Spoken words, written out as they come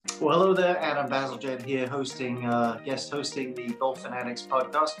Well, hello there, Adam Bazalgette here, guest hosting the Golf Fanatics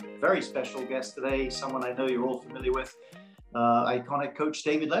podcast. Very special guest today, someone I know you're all familiar with, iconic coach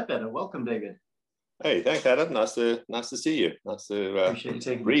David Leadbetter. Welcome, David. Hey, thanks, Adam. Nice to see you. Nice to Appreciate you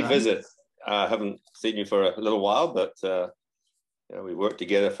taking revisit. I haven't seen you for a little while, but we worked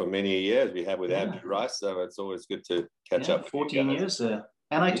together for many years. We have with Andrew Rice, so it's always good to catch up. 14 years there,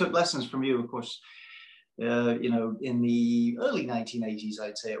 and I took lessons from you, of course. In the early 1980s,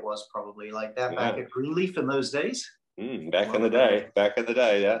 I'd say it was probably like that back at Greenleaf in those days. Back in the day, yeah. Back in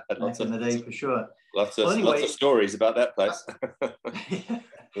the day, for sure. Lots of stories about that place.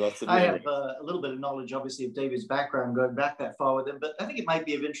 I have a little bit of knowledge, obviously, of David's background going back that far with him, but I think it might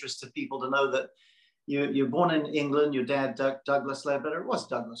be of interest to people to know that you're born in England. Your dad, Douglas Leadbetter, it was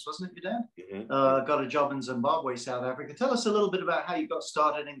Douglas, wasn't it, your dad? Got a job in Zimbabwe, South Africa. Tell us a little bit about how you got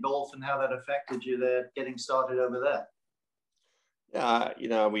started in golf and how that affected you there, getting started over there.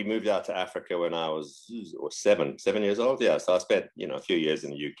 Yeah, we moved out to Africa when I was 7 years old. Yeah, so I spent, a few years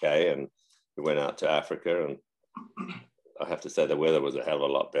in the UK, and we went out to Africa, and I have to say the weather was a hell of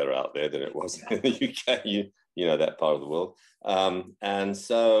a lot better out there than it was in the UK, that part of the world.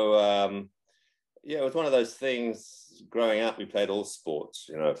 It was one of those things. Growing up, we played all sports,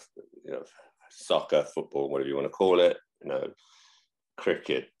 soccer, football, whatever you want to call it,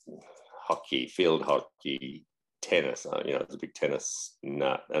 cricket, hockey, field hockey, tennis. I was a big tennis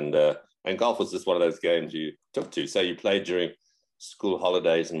nut, and golf was just one of those games you took to. So you played during school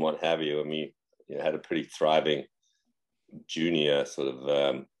holidays and what have you. And we had a pretty thriving junior sort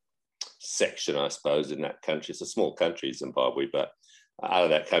of section, I suppose, in that country. It's a small country, Zimbabwe, but out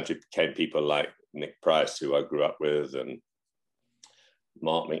of that country came people like Nick Price, who I grew up with, and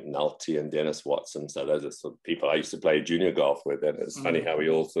Mark McNulty and Dennis Watson. So those are sort of people I used to play junior golf with. And it's funny how we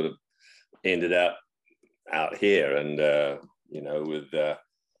all sort of ended up out here. And, with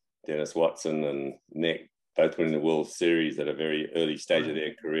Dennis Watson and Nick both winning the World Series at a very early stage of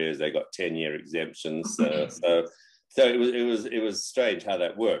their careers. They got 10-year exemptions. So it was strange how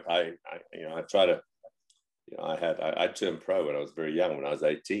that worked. I turned pro when I was very young, when I was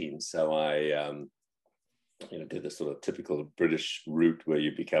 18. So I, did the sort of typical British route where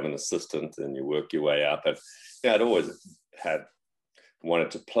you become an assistant and you work your way up. And I'd always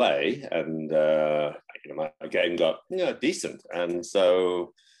wanted to play, and my game got decent. And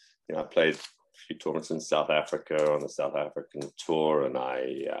so I played a few tournaments in South Africa on the South African tour, and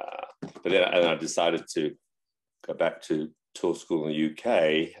I decided to go back to tour school in the UK.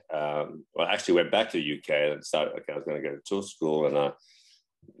 I actually went back to the UK and decided, I was going to go to tour school. And I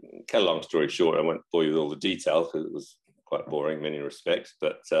cut a long story short, I won't bore you with all the details because it was quite boring in many respects.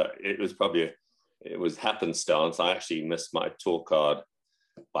 But it was happenstance. I actually missed my tour card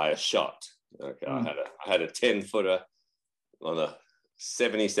by a shot. I had a 10-footer on the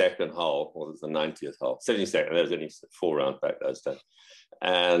 72nd hole, or it was the 90th hole. 72nd. There was only 4 rounds back those days.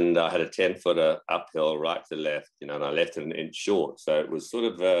 And I had a 10-footer uphill, right to left, and I left it an inch short. So it was sort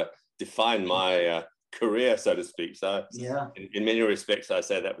of defined my career, so to speak. So in many respects, I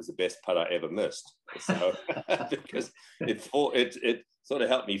say that was the best putt I ever missed. So because it sort of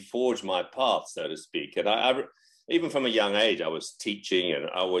helped me forge my path, so to speak. And I even from a young age, I was teaching, and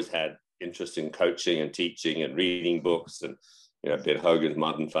I always had interest in coaching and teaching and reading books. And Ben Hogan's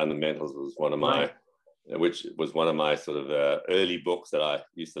Modern Fundamentals was one of my which was one of my sort of early books that I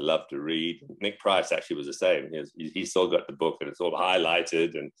used to love to read. Nick Price actually was the same. He still got the book, and it's all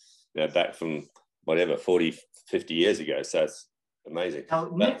highlighted and back from whatever, 40, 50 years ago. So it's amazing. Now,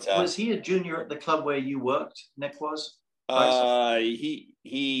 Nick, was he a junior at the club where you worked, Nick was? We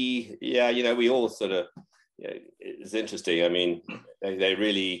all sort of, it's interesting. I mean, they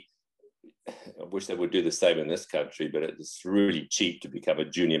really, I wish they would do the same in this country, but it's really cheap to become a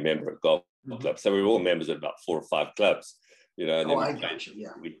junior member at golf club. So we were all members of about 4 or 5 clubs, And then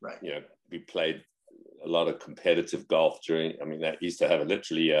we played a lot of competitive golf during. I mean, that used to have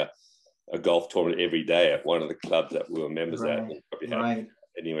literally a golf tournament every day at one of the clubs that we were members at. We probably had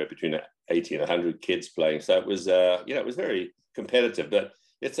anywhere between 80 and 100 kids playing. So it was, it was very competitive. But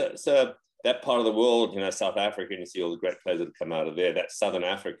it's that part of the world, South Africa, and you see all the great players that have come out of there. That Southern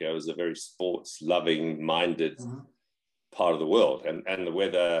Africa was a very sports-loving, minded part of the world, and the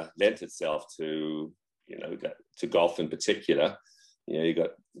weather lent itself to, to golf in particular. You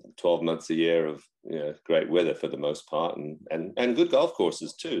got 12 months a year of great weather for the most part, and good golf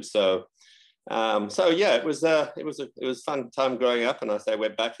courses too. So it was a fun time growing up. And I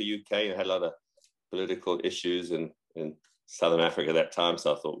went back to UK and had a lot of political issues in Southern Africa at that time.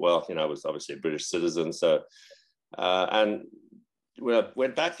 So I thought, well, I was obviously a British citizen. So, and when I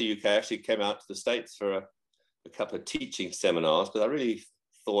went back to the UK, I actually came out to the States for a couple of teaching seminars, but I really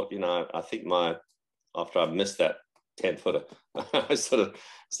thought, I think after I missed that 10-footer, I sort of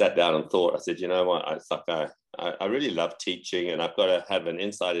sat down and thought, I said, you know what, it's like I really love teaching, and I've got to have an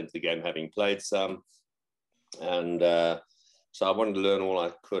insight into the game, having played some. And so I wanted to learn all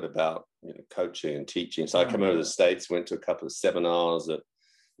I could about coaching and teaching. So I came over to the States, went to a couple of seminars at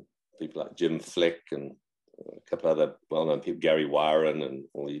people like Jim Flick and a couple of other well-known people, Gary Wyron, and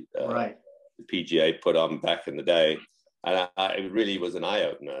all the PGA put on back in the day. And it really was an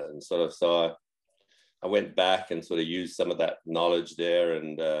eye-opener. And sort of, so I went back and sort of used some of that knowledge there.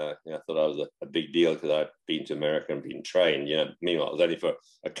 And I thought I was a big deal because I'd been to America and been trained. Meanwhile, it was only for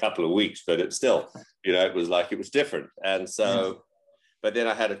a couple of weeks, but it still, it was like it was different. And so, but then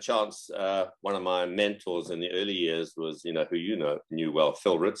I had a chance. One of my mentors in the early years was, who knew well,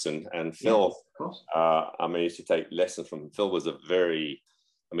 Phil Ritson. And Phil, I used to take lessons from him. Phil was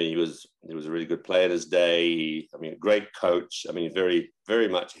he was a really good player in his day. Great coach. Very, very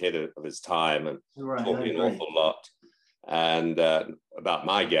much ahead of his time, and taught me an awful lot, and about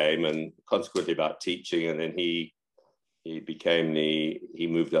my game, and consequently about teaching. And then he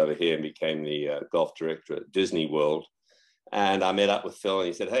moved over here and became the golf director at Disney World. And I met up with Phil, and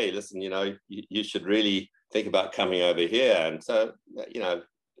he said, "Hey, listen, you should really think about coming over here." And so,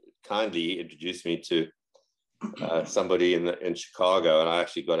 kindly introduced me to somebody in Chicago, and I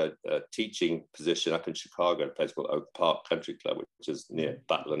actually got a teaching position up in Chicago at a place called Oak Park Country Club, which is near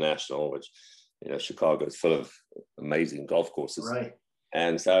Butler National, which Chicago is full of amazing golf courses. Right.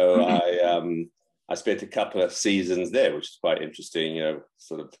 And so I spent a couple of seasons there, which is quite interesting.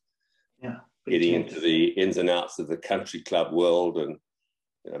 Sort of getting into the ins and outs of the country club world, and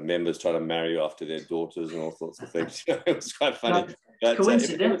members trying to marry after their daughters and all sorts of things. It was quite funny. But,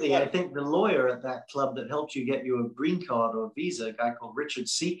 coincidentally, I think the lawyer at that club that helped you get you a green card or a visa, a guy called Richard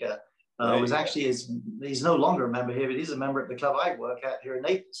Seeker, was actually he's no longer a member here, but he's a member at the club I work at here in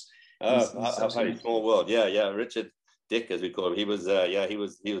Naples. Small world. Yeah. Richard Dick, as we call him, he was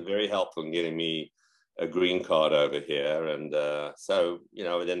very helpful in getting me a green card over here, and so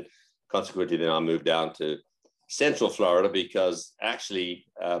then consequently, then I moved down to Central Florida because actually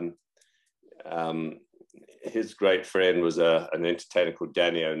his great friend was an entertainer called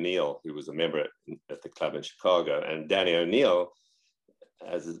Danny O'Neill, who was a member at the club in Chicago. And Danny O'Neill,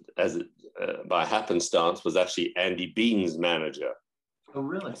 by happenstance, was actually Andy Bean's manager. Oh,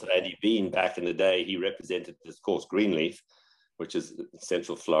 really? So Andy Bean, back in the day, he represented this course Greenleaf, which is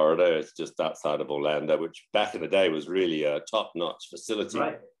Central Florida. It's just outside of Orlando, which back in the day was really a top-notch facility.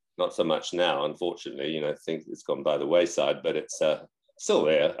 Right. Not so much now, unfortunately. I think it's gone by the wayside, but it's still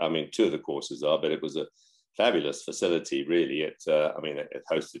there. Two of the courses are, but it was a fabulous facility, really. It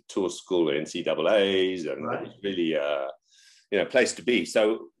hosted tour school at NCAAs, and it was really a place to be.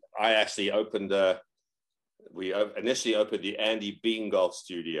 So I actually we initially opened the Andy Bean Golf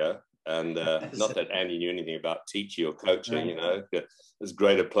Studio, and not that Andy knew anything about teaching or coaching, as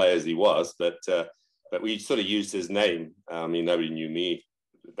great a player as he was, but we sort of used his name. Nobody knew me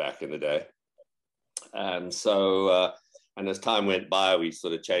back in the day, and so and as time went by, we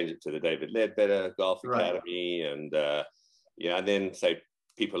sort of changed it to the David Leadbetter Golf Academy, and and then say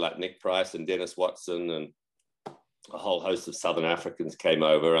people like Nick Price and Dennis Watson and a whole host of Southern Africans came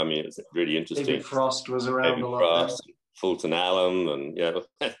over. It's really interesting. David Frost was around a lot. Fulton Allen, and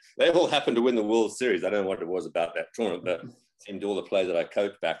they all happened to win the World Series. I don't know what it was about that tournament, but it seemed all the players that I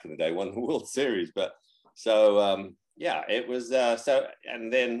coached back in the day won the World Series. But so it was so,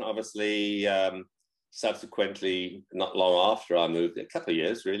 and then obviously subsequently, not long after I moved, a couple of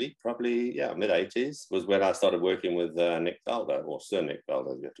years really, probably mid-80s, was when I started working with Nick Faldo, or Sir Nick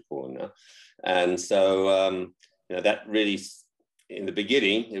Faldo, as you have to call him now. And so that really, in the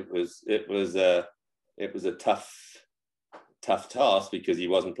beginning, it was a tough task because he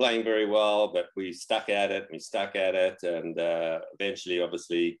wasn't playing very well, but we stuck at it, and eventually,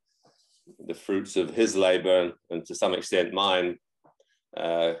 obviously, the fruits of his labor and to some extent mine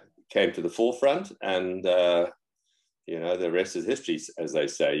came to the forefront, and the rest is history, as they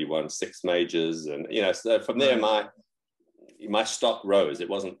say. He won 6 majors, and so from there my stock rose. It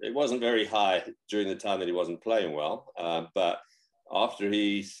wasn't very high during the time that he wasn't playing well, but after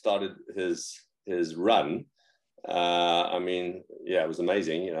he started his run, it was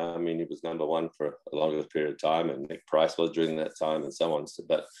amazing. He was number 1 for a longer period of time, and Nick Price was during that time, and so on. So,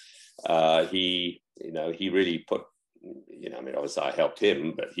 but he really put, obviously I helped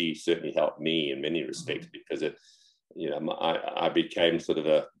him, but he certainly helped me in many respects, because I became sort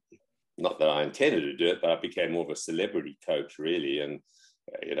of not that I intended to do it, but I became more of a celebrity coach, really, and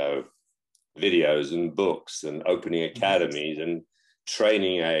videos and books and opening academies and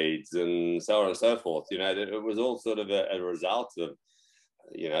training aids and so on and so forth. It was all sort of a result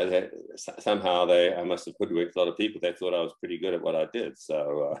you know, somehow I must have hoodwinked a lot of people. They thought I was pretty good at what I did.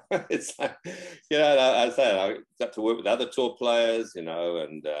 So it's like, you know, I said, I got to work with other tour players, you know,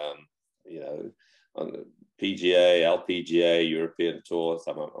 and, you know, on the PGA, LPGA, European tour.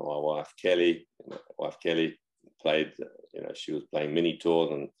 Some of my wife, Kelly, played, you know, she was playing mini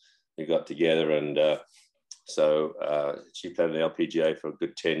tours and we got together and, so she played in the LPGA for a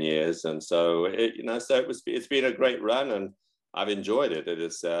good 10 years. And so, you know, so it's been a great run and I've enjoyed it.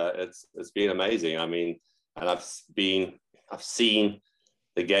 It's been amazing. I mean, and I've seen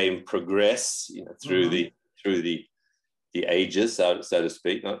the game progress, you know, through the ages, so to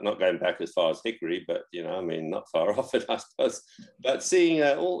speak, not going back as far as Hickory, but, you know, I mean, not far off it, I suppose, but seeing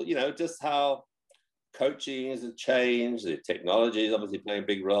all, you know, just how coaching has changed, the technology is obviously playing a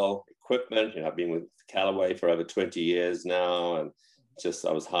big role, equipment, you know, I've been with Callaway for over 20 years now, and just,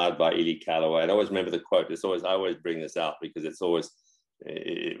 I was hired by Ely Callaway. And I always remember the quote, I always bring this out because it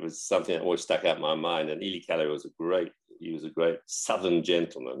was something that always stuck out in my mind. And Ely Callaway was a great Southern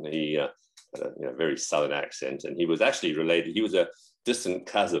gentleman. He had a, you know, very Southern accent, and he was actually related. He was a distant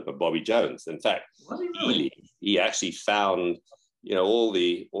cousin of Bobby Jones. In fact, Ely, he actually found, you know, all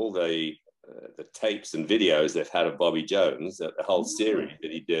the tapes and videos they've had of Bobby Jones, the whole series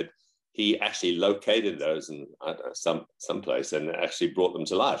that he did. He actually located those in some place and actually brought them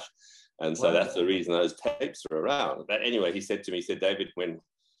to life. And so that's the reason those tapes are around. But anyway, he said to me, he said, David, when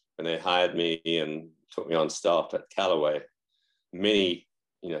they hired me and took me on staff at Callaway many,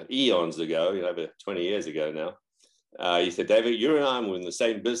 you know, eons ago, you know, over 20 years ago now, he said, David, you and I were in the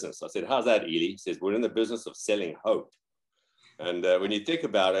same business. I said, how's that, Ely? He says, we're in the business of selling hope. And when you think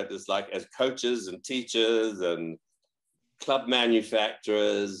about it, it's like as coaches and teachers and club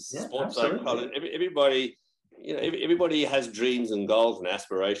manufacturers, sports psychologists, everybody, you know, everybody has dreams and goals and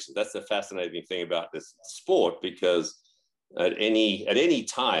aspirations. That's the fascinating thing about this sport, because at any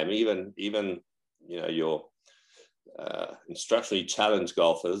time, even you know, your instructionally challenged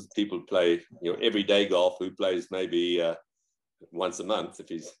golfers, people play, you know, everyday golf, who plays maybe once a month, if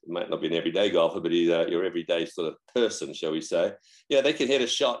he might not be an everyday golfer, but he's your everyday sort of person, shall we say. Yeah, they can hit a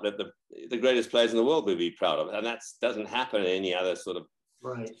shot that the greatest players in the world would be proud of, and that doesn't happen in any other sort of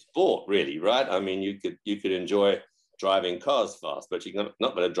sport, really, right? I mean, you could enjoy driving cars fast, but you're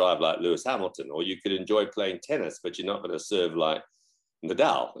not going to drive like Lewis Hamilton, or you could enjoy playing tennis, but you're not going to serve like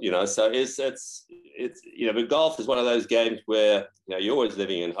Nadal, you know. So it's you know, but golf is one of those games where, you know, you're always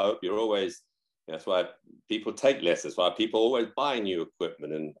living in hope. You're always, that's why people take lessons, why people always buy new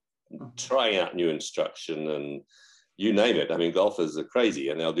equipment and trying out new instruction and you name it. I mean, golfers are crazy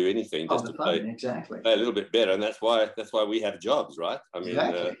and they'll do anything just to play a little bit better. And that's why we have jobs, right? I mean, you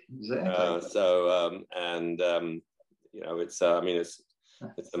know, it's I mean, it's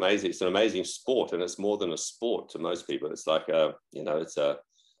amazing. It's an amazing sport, and it's more than a sport to most people. It's like you know, it's a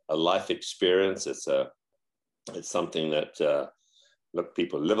life experience. It's something that look,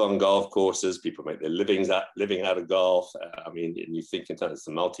 people live on golf courses. People make their living out of golf. I mean, and you think it's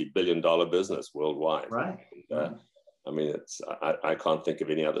a multi-billion-dollar business worldwide. Right. I mean, I can't think of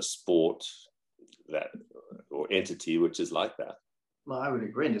any other sport or entity which is like that. Well, I would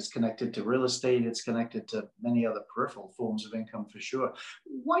agree. And it's connected to real estate. It's connected to many other peripheral forms of income for sure.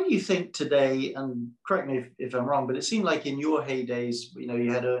 Why do you think today, and correct me if I'm wrong, but it seemed like in your heydays, you know,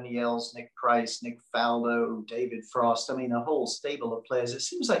 you had Ernie Els, Nick Price, Nick Faldo, David Frost, I mean, a whole stable of players. It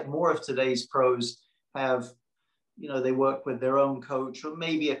seems like more of today's pros have, you know, they work with their own coach, or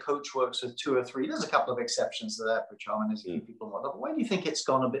maybe a coach works with 2 or 3. There's a couple of exceptions to that, which are as a few people and whatnot. But why do you think it's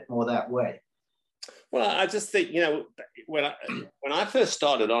gone a bit more that way? Well, I just think, you know, when I first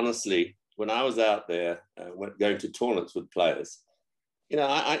started, honestly, when I was out there going to tournaments with players, you know,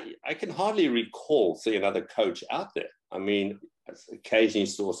 I can hardly recall seeing another coach out there. I mean, occasionally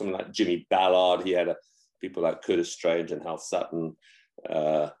saw someone like Jimmy Ballard. He had people like Curtis Strange and Hal Sutton.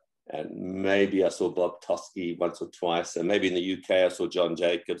 And maybe I saw Bob Toski once or twice. And maybe in the UK, I saw John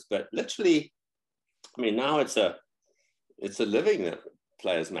Jacobs. But literally, I mean, now it's a living that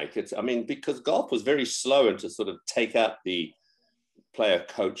players make. I mean, because golf was very slow and to sort of take up the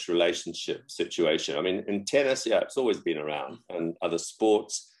player-coach relationship situation. I mean, in tennis, yeah, it's always been around, and other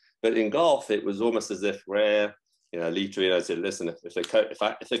sports. But in golf, it was almost as if where, you know, Lee Trevino said, listen, if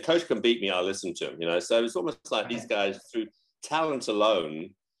the coach can beat me, I'll listen to him, you know. So it's almost like these guys, through talent alone,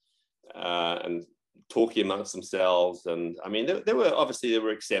 and talking amongst themselves. And I mean, there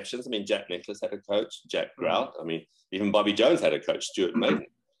were exceptions. I mean, Jack Nicklaus had a coach, Jack Grout. I mean, even Bobby Jones had a coach, Stuart Maiden.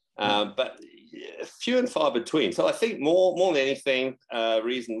 But few and far between. So I think more than anything,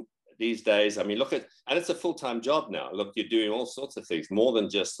 reason these days, I mean, and it's a full-time job now. Look, you're doing all sorts of things, more than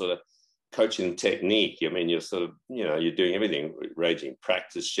just sort of coaching technique. I mean, you're sort of, you're doing everything, arranging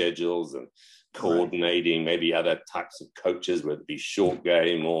practice schedules and coordinating maybe other types of coaches, whether it be short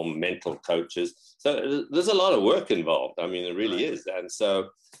game or mental coaches. So there's a lot of work involved. I mean, there really is. And so,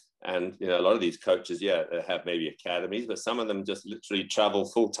 and a lot of these coaches, they have maybe academies, but some of them just literally travel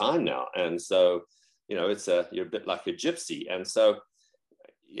full time now. And so, you're a bit like a gypsy. And so,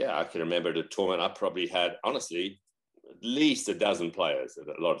 I can remember at a tournament, I probably had, honestly, at least a dozen players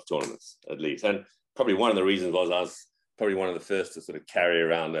at a lot of tournaments, at least. And probably one of the reasons was I was probably one of the first to sort of carry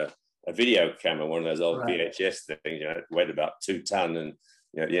around a video camera, one of those old VHS things, it weighed about 2 tons. And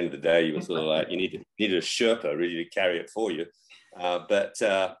at the end of the day, you were sort of like, you needed a Sherpa really to carry it for you.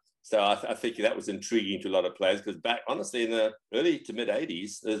 So I think that was intriguing to a lot of players, because back, honestly, in the early to mid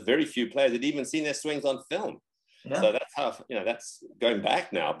 80s, there's very few players that even seen their swings on film. Yeah. So that's how, that's going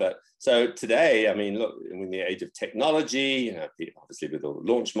back now. But so today, I mean, look, in the age of technology, obviously with the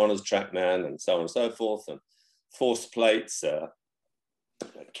launch models, TrackMan and so on and so forth, and force plates,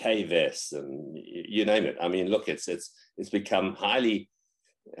 K-vests, and you name it. I mean, look, it's become highly,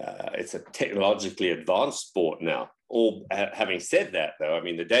 it's a technologically advanced sport now. All having said that, though, I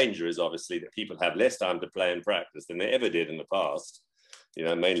mean, the danger is obviously that people have less time to play and practice than they ever did in the past.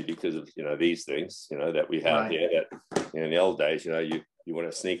 Mainly because of, these things, that we have here, that, in the old days, you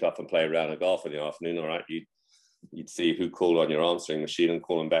want to sneak off and play a round of golf in the afternoon, all right, you'd see who called on your answering machine and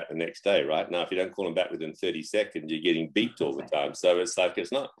call them back the next day, right? Now, if you don't call them back within 30 seconds, you're getting beeped all the time. So it's like,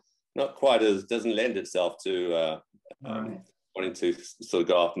 it's not quite as, doesn't lend itself to wanting to sort of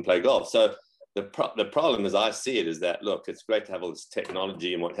go off and play golf. So the problem, as I see it, is that, look, it's great to have all this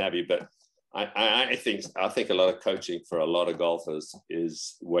technology and what have you, but I think a lot of coaching for a lot of golfers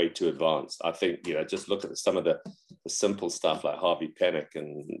is way too advanced. I think, just look at some of the simple stuff like Harvey Penick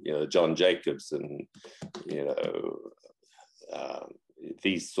and, John Jacobs and,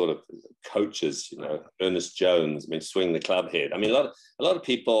 these sort of coaches, Ernest Jones, I mean, swing the club head. I mean, a lot of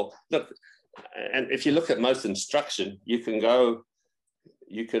people, look, and if you look at most instruction, you can look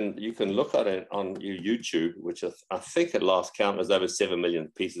at it on your YouTube, which I think at last count was over 7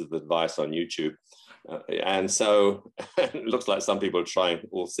 million pieces of advice on YouTube. And so it looks like some people are trying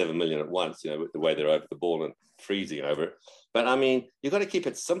all 7 million at once, with the way they're over the ball and freezing over it. But I mean, you've got to keep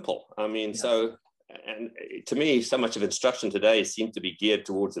it simple. I mean, so, and to me, so much of instruction today seems to be geared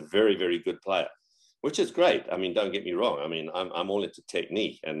towards a very, very good player, which is great. I mean, don't get me wrong. I mean, I'm all into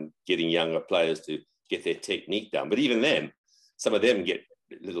technique and getting younger players to get their technique down. But even then, some of them get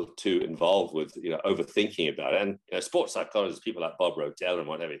a little too involved with, overthinking about it. And sports psychologists, people like Bob Rotell and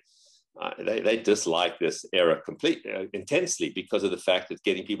what have you, they dislike this era completely, intensely, because of the fact that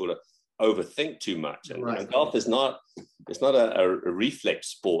getting people to overthink too much. And golf is it's not a reflex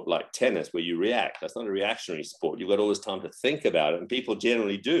sport like tennis where you react. That's not a reactionary sport. You've got all this time to think about it, and people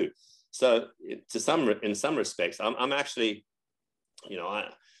generally do. So in some respects, I'm actually,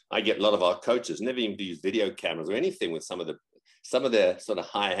 I get a lot of our coaches never even use video cameras or anything with some of their sort of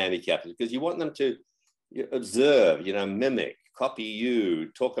high handicaps, because you want them to observe, mimic, copy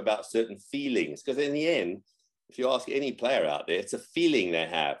you, talk about certain feelings. Because in the end, if you ask any player out there, it's a feeling they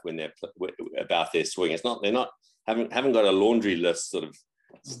have when they're about their swing. It's not, haven't got a laundry list sort of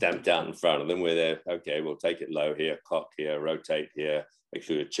stamped out in front of them where they're, okay, we'll take it low here, cock here, rotate here, make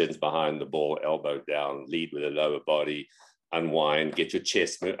sure your chin's behind the ball, elbow down, lead with a lower body, unwind, get your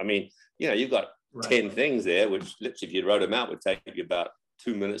chest move. I mean, you've got 10 things there, which literally, if you wrote them out, would take you about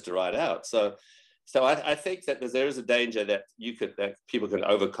 2 minutes to write out. So I think that there is a danger that people can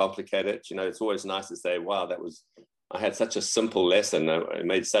overcomplicate it. It's always nice to say, wow, I had such a simple lesson. It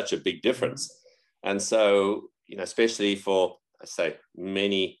made such a big difference. And so, especially for, I say,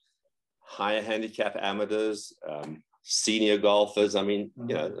 many higher handicap amateurs, senior golfers. I mean,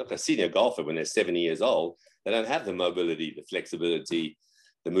 look, a senior golfer, when they're 70 years old, they don't have the mobility, the flexibility,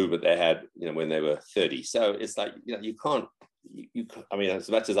 the movement they had, when they were 30. So it's like, you can't, I mean,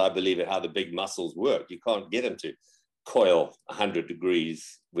 as much as I believe in how the big muscles work, you can't get them to coil 100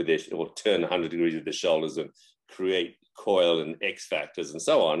 degrees or turn 100 degrees with the shoulders and create coil and X factors and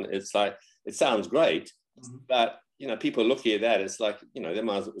so on. It's like, it sounds great, but, people looking at that, it's like,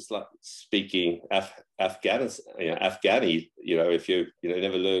 it's like speaking Afghani, if you,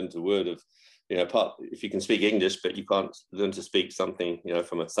 never learned a word of, if you can speak English, but you can't learn to speak something,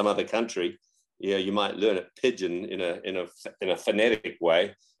 from some other country, you might learn it pidgin in a phonetic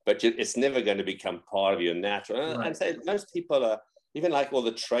way, but it's never going to become part of your natural. And say most people are, even like all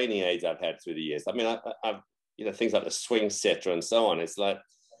the training aids I've had through the years. I mean, I've things like the swing setter and so on. It's like,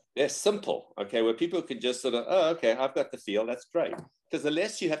 they're simple, okay, where people could just sort of, oh, okay, I've got the feel, that's great. because the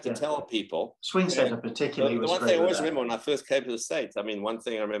less you have to tell people. Swing setter particularly. The one thing I always remember when I first came to the States, I mean, one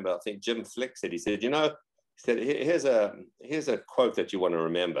thing I remember, I think Jim Flick said, he said, here's a quote that you want to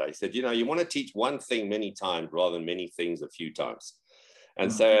remember. He said, you want to teach one thing many times rather than many things a few times.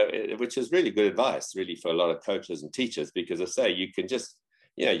 And so, which is really good advice, really, for a lot of coaches and teachers, because I say, you can just,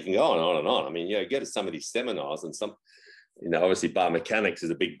 you can go on and on and on. I mean, go to some of these seminars and some, obviously biomechanics is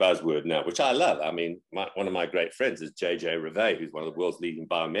a big buzzword now, which I love. I mean, one of my great friends is JJ Rivet, who's one of the world's leading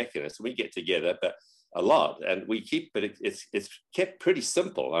biomechanists. We get together, but a lot, and we keep, but it's kept pretty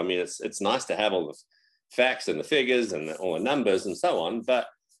simple. I mean, it's nice to have all the facts and the figures and all the numbers and so on, but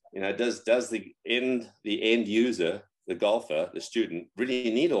does the end user, the golfer, the student, really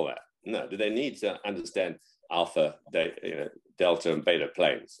need all that? No. Do they need to understand alpha, delta and beta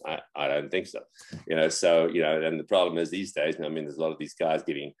planes? I don't think so. So and the problem is these days, I mean, there's a lot of these guys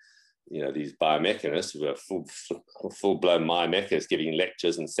getting, these biomechanists who are full-blown biomechanists giving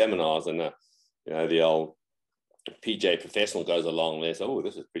lectures and seminars, and the old PJ professional goes along there, so, oh,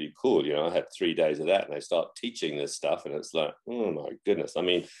 this is pretty cool. I had 3 days of that, and they start teaching this stuff, and it's like, oh my goodness. I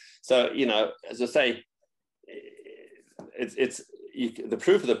mean, so, as I say, the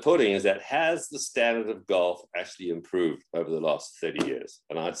proof of the pudding is that has the standard of golf actually improved over the last 30 years?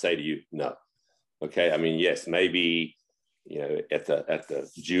 And I'd say to you, no. Okay. I mean, yes, maybe, at the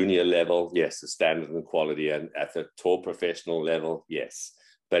junior level, yes, the standard and quality, and at the tour professional level, yes.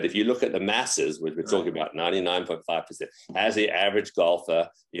 But if you look at the masses, which we're talking about 99.5%, as the average golfer,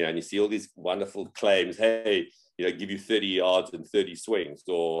 and you see all these wonderful claims, hey, give you 30 yards and 30 swings,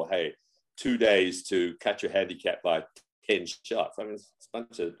 or hey, 2 days to cut your handicap by 10 shots. I mean, it's a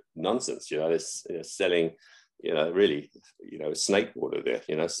bunch of nonsense. They're selling, really, snake water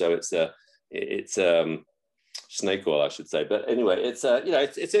there. So it's snake oil, I should say. But anyway,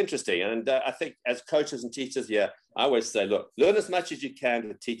 it's interesting, and I think as coaches and teachers, I always say, look, learn as much as you can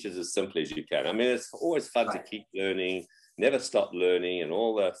to teach it as simply as you can. I mean, it's always fun to keep learning, never stop learning, and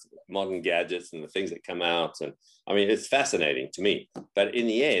all the modern gadgets and the things that come out. And I mean, it's fascinating to me. But in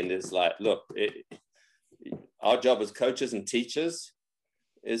the end, it's like, look, our job as coaches and teachers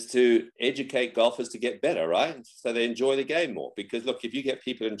is to educate golfers to get better, right? So they enjoy the game more. Because look, if you get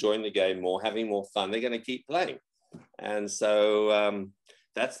people enjoying the game more, having more fun, they're going to keep playing. And so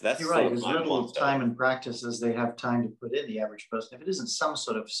that's you're right. As little time and practice as they have time to put in, the average person, if it isn't some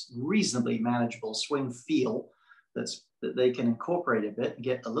sort of reasonably manageable swing feel that they can incorporate a bit and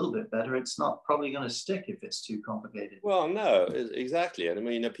get a little bit better, it's not probably going to stick if it's too complicated. Well, no, exactly. And I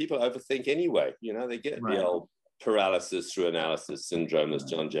mean, people overthink anyway. They get the old paralysis through analysis syndrome, as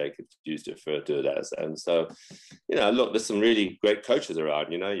John Jacobs used to refer to it as. And so, look, there's some really great coaches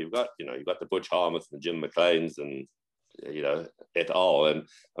around. You've got the Butch Harmons and the Jim McLeans and et al. And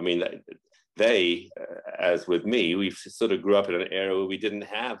I mean, they, as with me, we sort of grew up in an era where we didn't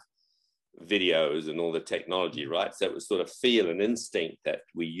have videos and all the technology, right? So it was sort of feel and instinct that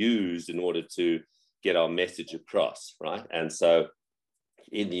we used in order to get our message across, right? And so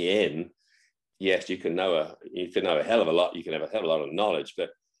in the end, yes, you can know a hell of a lot, you can have a hell of a lot of knowledge, but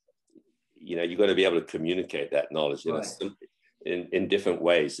you've got to be able to communicate that knowledge in different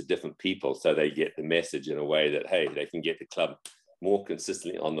ways to different people, so they get the message in a way that, hey, they can get the club more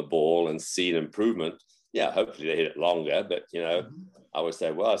consistently on the ball and see an improvement. Yeah, hopefully they hit it longer, but I would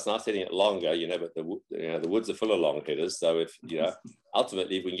say, well, it's nice hitting it longer, but the woods are full of long hitters. So if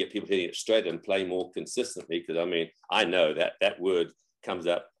ultimately, if we can get people hitting it straight and play more consistently, because I mean, I know that word comes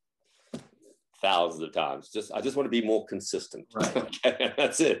up thousands of times. I just want to be more consistent. Right. Okay,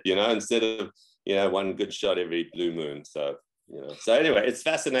 that's it. Instead of one good shot every blue moon. So so anyway, it's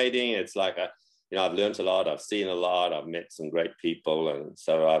fascinating. It's like I've learned a lot. I've seen a lot. I've met some great people, and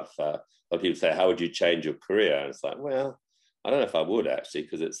so a lot of people say, how would you change your career? And it's like, well, I don't know if I would actually,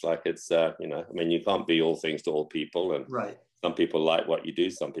 because it's like I mean, you can't be all things to all people, and some people like what you do,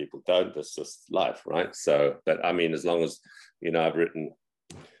 some people don't. That's just life, right? So, but I mean, as long as I've written,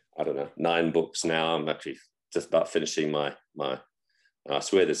 I don't know, 9 books now. I'm actually just about finishing my. I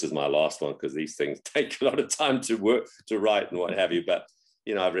swear this is my last one, because these things take a lot of time to write and what have you. But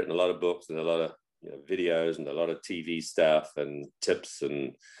I've written a lot of books and a lot of videos and a lot of TV stuff and tips,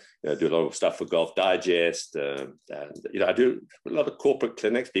 and do a lot of stuff for Golf Digest. And I do a lot of corporate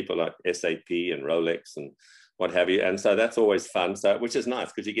clinics, people like SAP and Rolex and what have you. And so that's always fun. So which is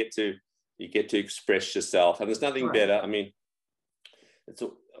nice, because you get to express yourself, and there's nothing better. I mean, it's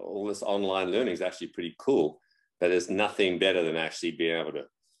all this online learning is actually pretty cool. But there's nothing better than actually being able to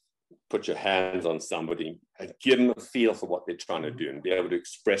put your hands on somebody and give them a feel for what they're trying to do, and be able to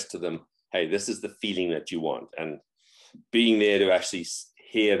express to them, hey, this is the feeling that you want. And being there to actually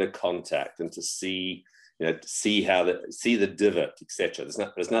hear the contact and to see, you know, see the divot, etc.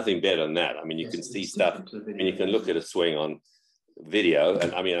 There's nothing better than that. I mean, you can see stuff, and you can look at a swing on video.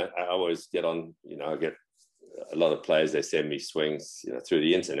 And I mean, I always get on, you know, I get a lot of players, they send me swings, you know, through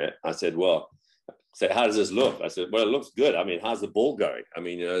the internet. I said, well, how does this look? I said, well, it looks good. I mean, how's the ball going? I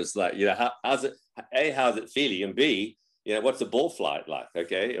mean, you know, it's like, you know, how's it feeling? And B, you know, what's the ball flight like?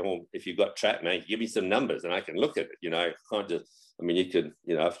 Okay. And if you've got TrackMan, give me some numbers and I can look at it. You know, I can't just, I mean, you could,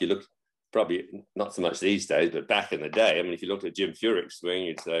 you know, if you look, probably not so much these days, but back in the day, I mean, if you looked at Jim Furyk's swing,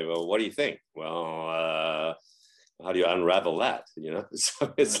 you'd say, well, what do you think? Well, how do you unravel that? You know,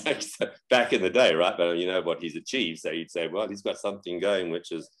 so it's like back in the day, right? But you know what he's achieved. So you'd say, well, he's got something going, which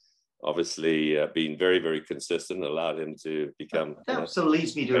has obviously been very, very consistent, allowed him to become. That sort of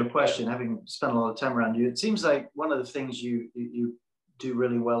leads me to a question, having spent a lot of time around you. It seems like one of the things you do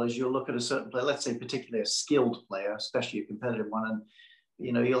really well is you'll look at a certain player, let's say particularly a skilled player, especially a competitive one, and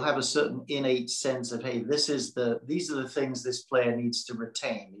you know, you'll have a certain innate sense of, hey, these are the things this player needs to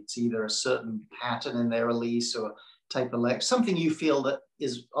retain. It's either a certain pattern in their release or type of leg, something you feel that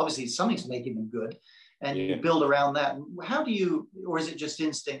is obviously something's making them good, and you build around that. How do you, or is it just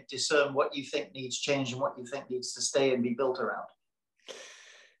instinct, discern what you think needs change and what you think needs to stay and be built around?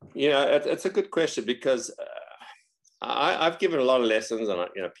 Yeah, it's a good question, because I've given a lot of lessons, and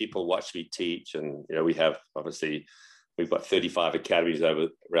you know, people watch me teach, and you know, we've got 35 academies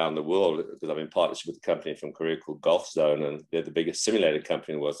around the world, because I'm in partnership with a company from Korea called Golf Zone, and they're the biggest simulator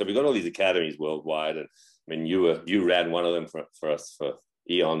company in the world. So we've got all these academies worldwide, and I mean, you ran one of them for us for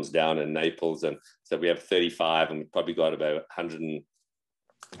eons down in Naples, and so we have 35, and we've probably got about 120,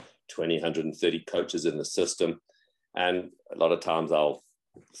 130 coaches in the system. And a lot of times I'll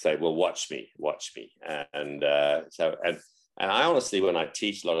say, well, watch me. And I honestly, when I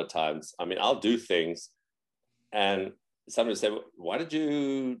teach, a lot of times, I mean, I'll do things, and somebody say, well, why did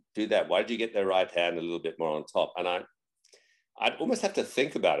you do that? Why did you get the right hand a little bit more on top? And I'd almost have to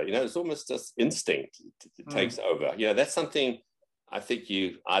think about it. You know, it's almost just instinct. It takes over. You know, that's something I think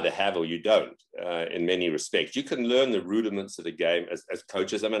you either have or you don't in many respects. You can learn the rudiments of the game as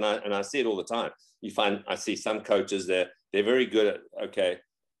coaches. I mean, I see it all the time. I see some coaches, they're very good at, okay,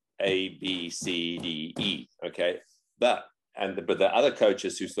 A, B, C, D, E, okay? But the other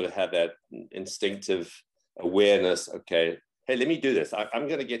coaches who sort of have that instinctive awareness, okay, hey, let me do this. I'm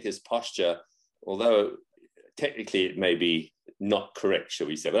going to get his posture, although technically it may be not correct, shall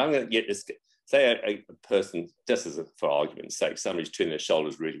we say, but I'm going to get this. Say a person, just for argument's sake, somebody's turning their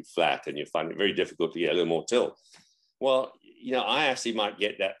shoulders really flat, and you find it very difficult to get a little more tilt. Well, you know, I actually might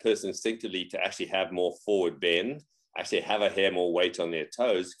get that person instinctively to actually have more forward bend, actually have a hair more weight on their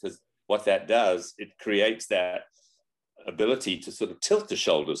toes, because what that does, it creates that ability to sort of tilt the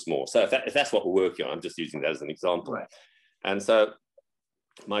shoulders more. So if that's what we're working on, I'm just using that as an example. Right. And so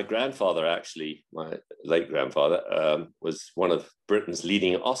my grandfather, actually, my late grandfather, was one of Britain's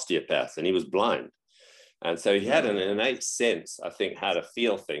leading osteopaths, and he was blind. And so he had an innate sense, I think, how to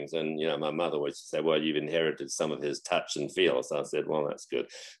feel things. And, you know, my mother would say, well, you've inherited some of his touch and feel. So I said, well, that's good.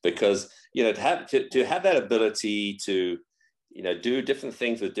 Because, you know, to have that ability to, you know, do different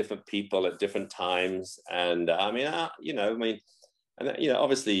things with different people at different times. And you know, and, you know,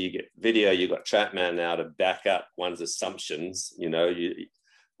 obviously you get video, you've got TrackMan now to back up one's assumptions. You know,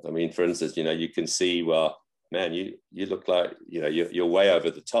 for instance, you know, you can see, well, man, you look like, you know, you're way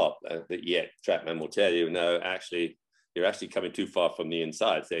over the top. But yet TrackMan will tell you, no, actually, you're actually coming too far from the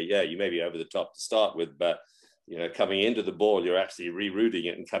inside. So yeah, you may be over the top to start with, but, you know, coming into the ball, you're actually rerouting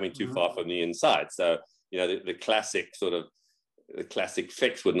it and coming too far from the inside. So, you know, the classic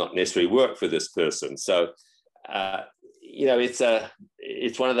fix would not necessarily work for this person. So, you know,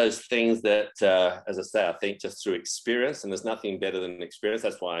 it's one of those things that, as I say, I think just through experience, and there's nothing better than experience.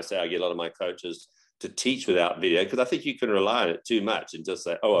 That's why I say I get a lot of my coaches to teach without video, because I think you can rely on it too much and just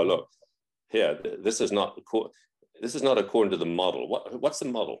say, oh, look, here, this is not according to the model. What's the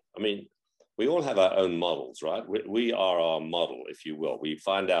model? I mean, we all have our own models, right? We are our model, if you will. We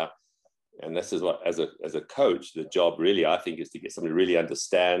find out, and this is what, as a coach, the job really, I think, is to get somebody to really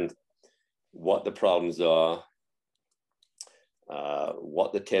understand what the problems are,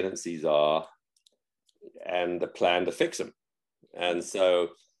 what the tendencies are, and the plan to fix them. And so,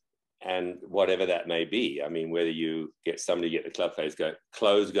 and whatever that may be, I mean, whether you get somebody to get the club face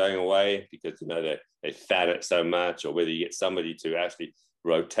close going away because, you know, they fan it so much, or whether you get somebody to actually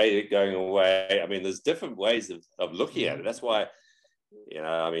rotate it going away. I mean, there's different ways of looking at it. That's why, you know,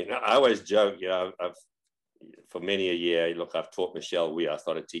 I mean, I always joke, you know, for many a year, look, I've taught Michelle Weir. I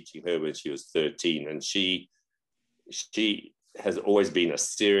started teaching her when she was 13, and she has always been a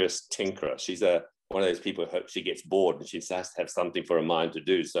serious tinkerer. She's one of those people who she gets bored and she has to have something for her mind to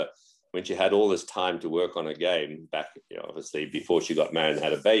do. So when she had all this time to work on a game back, obviously before she got married and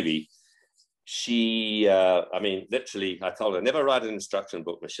had a baby, she, I mean, literally, I told her, never write an instruction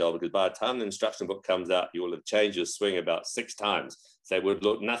book, Michelle, because by the time the instruction book comes out, you will have changed your swing about 6 times. So it would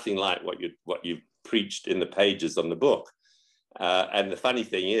look nothing like what you preached in the pages on the book. And the funny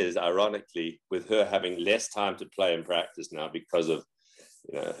thing is, ironically, with her having less time to play and practice now because of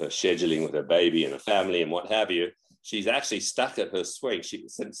her scheduling with her baby and her family and what have you, she's actually stuck at her swing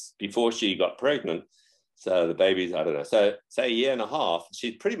since before she got pregnant. So the baby's, I don't know, so say a year and a half,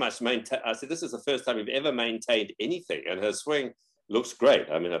 she's pretty much maintained. I said, this is the first time you've ever maintained anything. And her swing looks great.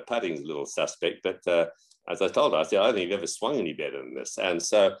 I mean, her putting's a little suspect, but as I told her, I said, I don't think you've ever swung any better than this. And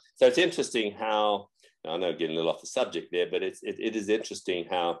so it's interesting how, I know getting a little off the subject there, but it is interesting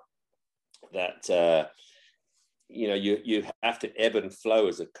how that, you have to ebb and flow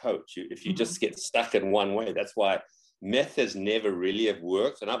as a coach. If you just get stuck in one way, that's why methods never really have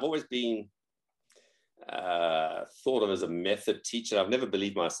worked. And I've always been thought of as a method teacher. I've never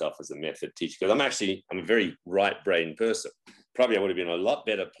believed myself as a method teacher because I'm a very right-brained person. Probably I would have been a lot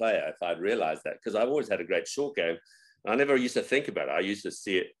better player if I'd realized that, because I've always had a great short game. I never used to think about it. I used to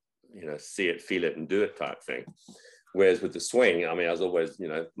see it, feel it, and do it type thing. Whereas with the swing, I mean, I was always,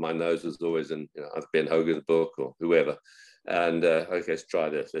 my nose was always in, Ben Hogan's book or whoever. And okay, let's try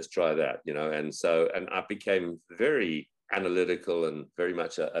this, let's try that, and I became very analytical and very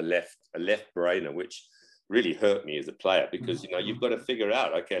much a left brainer, which really hurt me as a player, because you've got to figure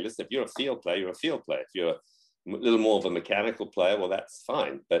out, okay, listen, if you're a field player, you're a field player. If you're a little more of a mechanical player, well, that's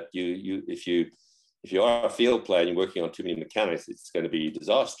fine. But if you are a field player and you're working on too many mechanics, it's going to be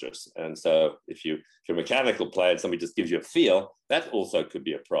disastrous. And so if you're a mechanical player and somebody just gives you a feel, that also could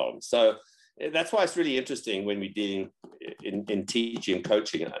be a problem. So that's why it's really interesting when we're dealing in teaching and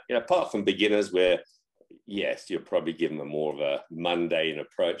coaching, apart from beginners where, yes, you'll probably give them a more of a mundane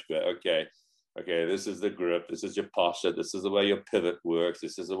approach where, okay, this is the grip, this is your posture, this is the way your pivot works,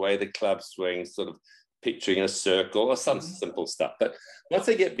 this is the way the club swings, sort of picturing a circle or some simple stuff. But once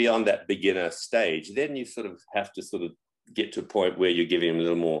they get beyond that beginner stage, then you sort of have to sort of get to a point where you're giving them a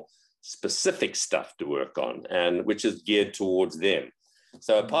little more specific stuff to work on, and which is geared towards them.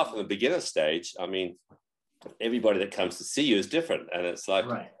 So apart from the beginner stage, I mean, everybody that comes to see you is different. And it's like,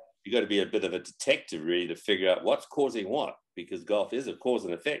 you got to be a bit of a detective really to figure out what's causing what, because golf is a cause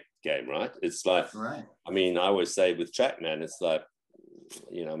and effect game, right? It's like, I mean, I always say with TrackMan, it's like,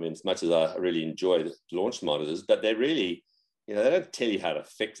 I mean, as much as I really enjoy the launch monitors, but they really, they don't tell you how to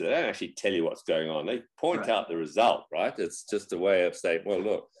fix it. They don't actually tell you what's going on. They point out the result, right? It's just a way of saying, well,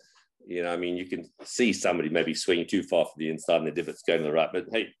 look, I mean, you can see somebody maybe swinging too far from the inside and the divot's going to the right, but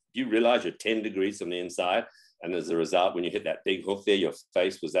hey, do you realize you're 10 degrees from the inside? And as a result, when you hit that big hook there, your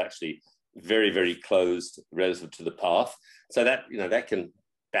face was actually very, very closed relative to the path. So that, that can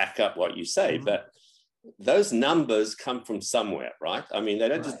back up what you say, but those numbers come from somewhere, right? I mean, they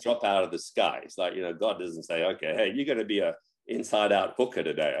don't just drop out of the sky. It's like, God doesn't say, okay, hey, you're going to be a inside out hooker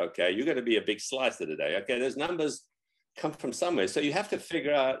today. Okay. You're going to be a big slicer today. Okay. Those numbers come from somewhere. So you have to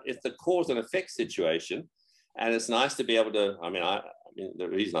figure out it's the cause and effect situation. And it's nice to be able to, I mean, the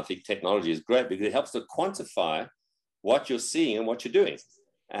reason I think technology is great because it helps to quantify what you're seeing and what you're doing.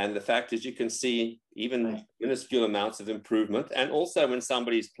 And the fact is you can see even minuscule amounts of improvement. And also when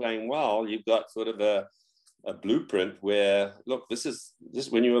somebody's playing well, you've got sort of a blueprint where, look, this is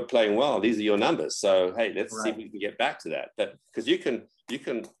when you were playing well, these are your numbers. So, hey, let's see if we can get back to that. But because you can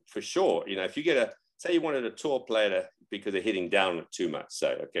for sure, if you get say you wanted a tour player because they're hitting down it too much,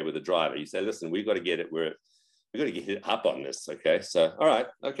 so, okay, with a driver, you say, listen, we've got to get it where we've got to get it up on this. Okay. So, all right.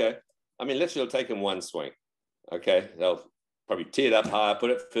 Okay. I mean, literally it'll take them one swing. Okay. They'll probably tee it up higher,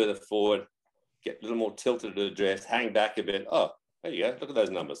 put it further forward, get a little more tilted to the dress, hang back a bit. Oh, there you go. Look at those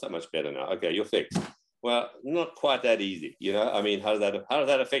numbers. So much better now. Okay. You're fixed. Well, not quite that easy. I mean, how does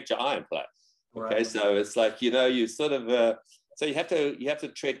that affect your iron play? Okay. So it's like, you sort of, so you have to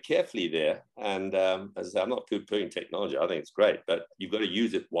tread carefully there. And as I say, I'm not poo-pooing technology. I think it's great, but you've got to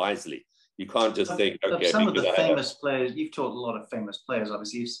use it wisely. You can't just think, okay. Some of the famous players, you've taught a lot of famous players,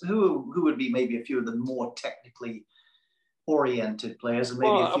 obviously. Who would be maybe a few of the more technically oriented players, and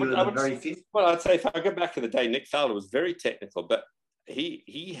maybe a few of the very few? Well, I'd say if I go back to the day, Nick Faldo was very technical, but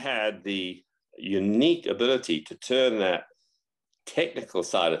he had the unique ability to turn that technical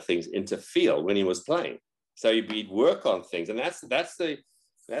side of things into feel when he was playing. So he'd work on things, and that's the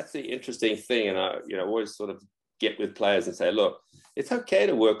interesting thing. And I always sort of get with players and say, look, it's okay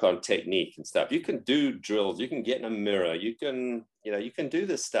to work on technique and stuff. You can do drills, you can get in a mirror, you can do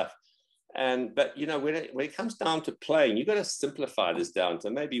this stuff. But when it comes down to playing, you've got to simplify this down to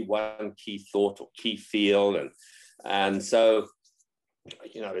maybe one key thought or key feel. And so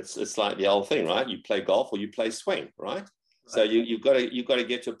you know, it's like the old thing, right? You play golf or you play swing, right? So you've got to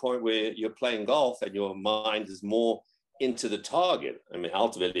get to a point where you're playing golf and your mind is more into the target. I mean,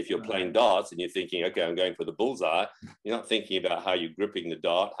 ultimately, if you're playing darts and you're thinking, okay, I'm going for the bullseye, you're not thinking about how you're gripping the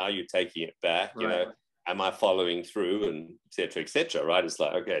dart, how you're taking it back, you know, am I following through, and et cetera, right? It's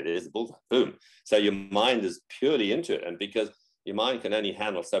like, okay, there's the bullseye, boom. So your mind is purely into it. And because your mind can only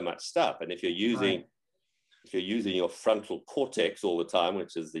handle so much stuff. And if you're using your frontal cortex all the time,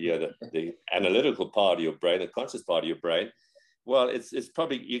 which is the analytical part of your brain, the conscious part of your brain, well, it's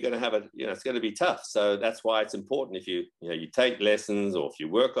probably, you're going to have it's going to be tough. So that's why it's important if you take lessons, or if you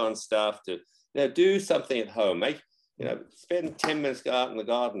work on stuff, to do something at home. Spend 10 minutes, go out in the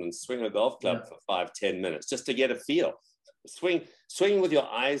garden and swing a golf club for 5-10 minutes just to get a feel. Swing with your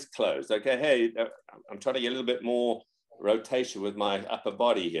eyes closed. Okay, hey, I'm trying to get a little bit more rotation with my upper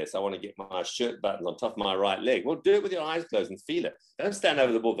body here, so I want to get my shirt buttons on top of my right leg. Well, do it with your eyes closed and feel it. Don't stand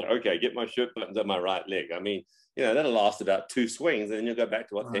over the ball and, okay, get my shirt buttons on my right leg. I mean, that'll last about 2 swings, and then you'll go back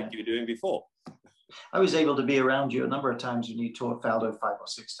to what the heck you were doing before. I was able to be around you a number of times when you taught Faldo 5 or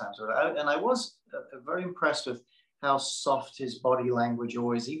 6 times, and I was very impressed with how soft his body language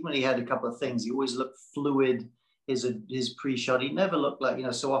always, even when he had a couple of things, he always looked fluid. His pre-shot, he never looked like,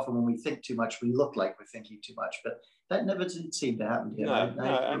 so often when we think too much, we look like we're thinking too much, but that never did seem to happen to him.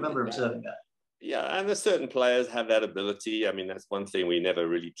 I remember observing that. Yeah, and there's certain players have that ability. I mean, that's one thing we never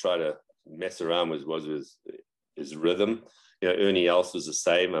really try to mess around with, was his rhythm. Ernie Els was the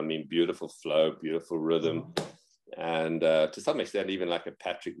same. I mean, beautiful flow, beautiful rhythm. And to some extent, even like a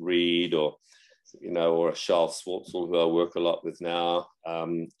Patrick Reed or a Charles Schwartzel, who I work a lot with now,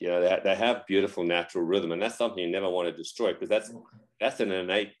 they have beautiful natural rhythm, and that's something you never want to destroy, because that's an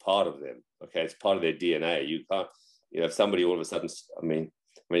innate part of them. Okay, it's part of their DNA. You can't, if somebody all of a sudden, I mean,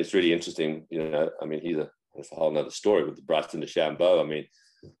 it's really interesting. I mean, that's a whole nother story with the Bryson DeChambeau. I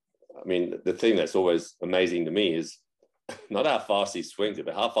mean, the thing that's always amazing to me is not how fast he swings it,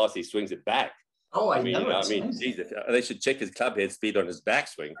 but how fast he swings it back. Oh, I know. Geez, they should check his club head speed on his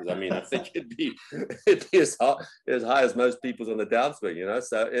backswing, because I mean, I think it'd be as high as most people's on the downswing.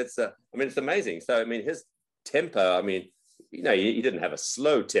 So it's it's amazing. So I mean, his tempo. I mean, he didn't have a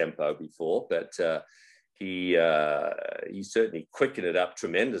slow tempo before, but he certainly quickened it up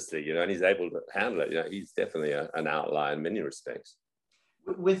tremendously. And he's able to handle it. He's definitely an outlier in many respects.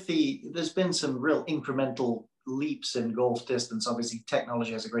 There's been some real incremental leaps in golf distance. Obviously,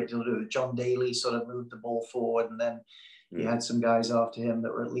 technology has a great deal to do with it. John Daly sort of moved the ball forward, and then you had some guys after him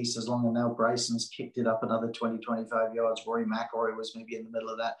that were at least as long, and now Bryson's kicked it up another 20-25 yards. Rory McIlroy was maybe in the middle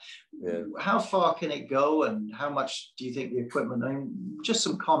of that. How far can it go, and how much do you think the equipment, just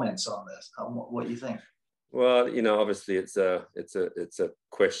some comments on this, on what you think? Well, obviously it's a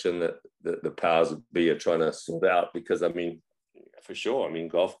question that the powers that be are trying to sort out, because I mean, for sure, I mean,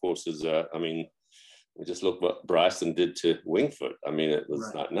 golf courses we just look what Bryson did to Winged Foot. I mean, it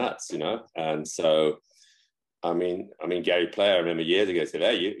was like nuts, And so, I mean, Gary Player, I remember years ago, said,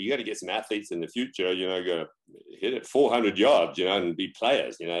 hey, you got to get some athletes in the future, going to hit it 400 yards, and be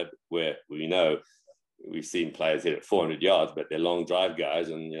players, where we've seen players hit it 400 yards, but they're long drive guys,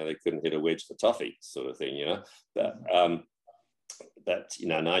 and, they couldn't hit a wedge for toffee sort of thing, But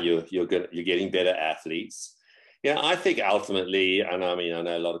now you're getting better athletes. I think ultimately, and I mean, I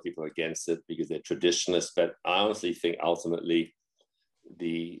know a lot of people are against it because they're traditionalists, but I honestly think ultimately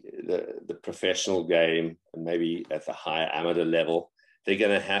the professional game, and maybe at the higher amateur level, they're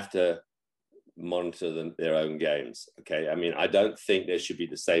going to have to monitor their own games. Okay, I mean, I don't think there should be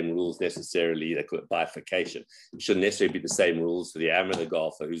the same rules necessarily. They call it bifurcation. It shouldn't necessarily be the same rules for the amateur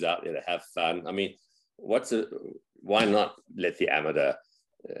golfer who's out there to have fun. I mean, why not let the amateur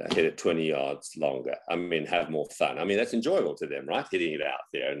hit it 20 yards longer? I mean, have more fun. I mean, that's enjoyable to them, right? Hitting it out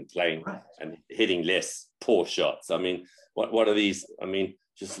there and playing and hitting less poor shots. I mean, what are these? I mean,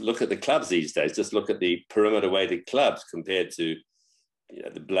 just look at the clubs these days. Just look at the perimeter weighted clubs compared to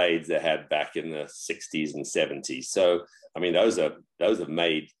the blades they had back in the 60s and 70s. So, I mean, those have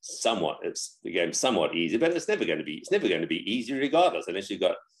made the game somewhat easy, but it's never going to be easy regardless, unless you've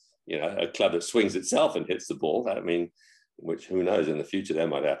got a club that swings itself and hits the ball. I mean, which who knows, in the future that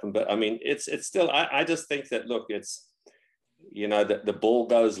might happen. But I mean, it's still, I just think that, look, it's, that the ball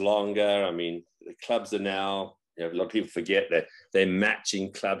goes longer. I mean, the clubs are now, a lot of people forget that they're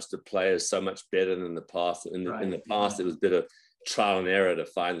matching clubs to players so much better than in the past. In the past, it was a bit of trial and error to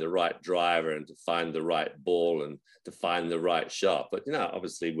find the right driver and to find the right ball and to find the right shot. But,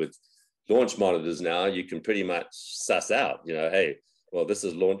 obviously with launch monitors now, you can pretty much suss out, hey, well, this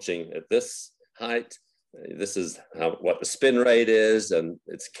is launching at this height. This is what the spin rate is, and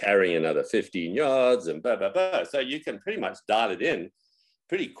it's carrying another 15 yards and blah, blah, blah. So you can pretty much dial it in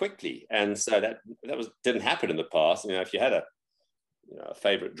pretty quickly. And so that didn't happen in the past. You know, if you had a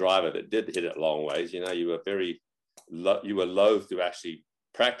favorite driver that did hit it long ways, you know, you were loath to actually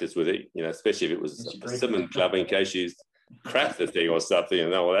practice with it, you know, especially if it was a persimmon club in case you cracked the thing or something,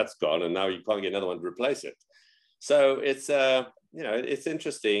 and now, well, that's gone, and now you can't get another one to replace it. So it's you know, it's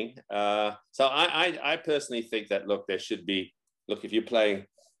interesting. So I personally think that, look, there should be, look, if you're playing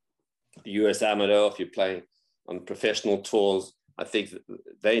the US Amateur, if you're playing on professional tours, I think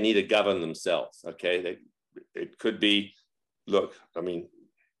they need to govern themselves. Okay, it could be, look, I mean,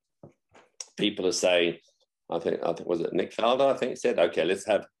 people are saying, I think was it Nick Faldo, I think, said, okay,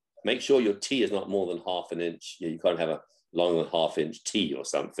 make sure your tee is not more than half an inch. You can't have a longer than half-inch tee or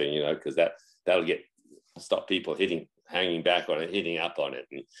something, you know, because that'll stop people hanging back on it, hitting up on it.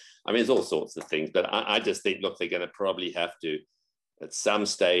 And I mean, there's all sorts of things, but I just think, look, they're going to probably have to, at some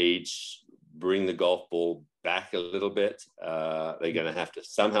stage, bring the golf ball back a little bit. They're going to have to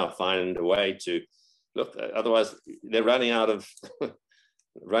somehow find a way to, look, otherwise they're running out of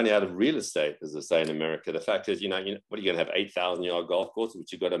real estate, as they say in America. The fact is, you know, what are you going to have, 8,000-yard golf courses,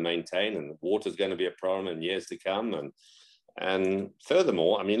 which you've got to maintain, and water's going to be a problem in years to come. And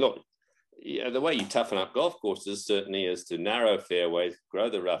furthermore, I mean, look, yeah, the way you toughen up golf courses certainly is to narrow fairways, grow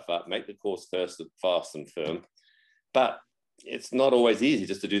the rough up, make the course fast and firm. But it's not always easy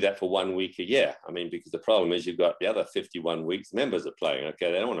just to do that for 1 week a year. I mean, because the problem is you've got the other 51 weeks members are playing.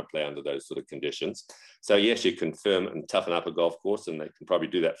 Okay, they don't want to play under those sort of conditions. So yes, you can firm and toughen up a golf course, and they can probably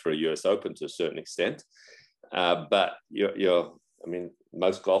do that for a US Open to a certain extent. But I mean,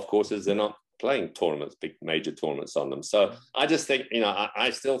 most golf courses, they're not playing tournaments, big major tournaments on them. So I just think, you know, I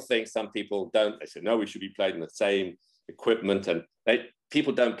still think some people don't. They say, no, we should be playing the same equipment, and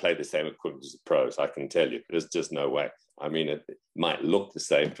people don't play the same equipment as the pros. I can tell you, there's just no way. I mean, it might look the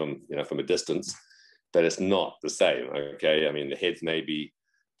same from a distance, but it's not the same. Okay, I mean, the heads may be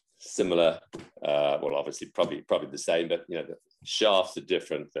similar. Well, obviously, probably the same, but you know, the shafts are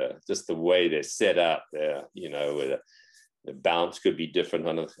different. Just the way they're set up there, you know, the bounce could be different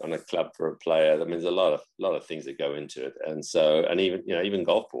on a club for a player. I mean, there's a lot of things that go into it, and so, and even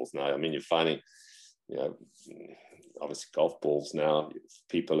golf balls now. I mean, you're finding, you know, obviously golf balls now,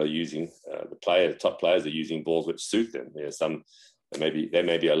 people are using the top players are using balls which suit them. There's some they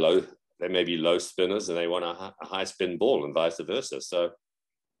may be low spinners and they want a high spin ball, and vice versa. So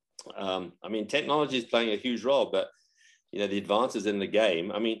I mean, technology is playing a huge role, but you know, the advances in the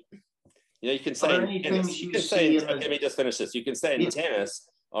game, I mean, you know, you can say let me just finish this. You can say in tennis,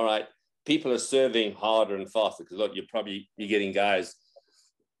 all right, people are serving harder and faster because, look, you're getting guys,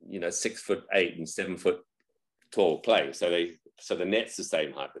 you know, 6'8" and 7 foot tall play. So the net's the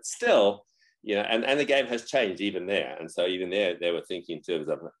same height, but still, you know, and the game has changed even there. And so even there, they were thinking in terms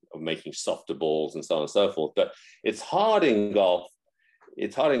of making softer balls and so on and so forth. But it's hard in golf.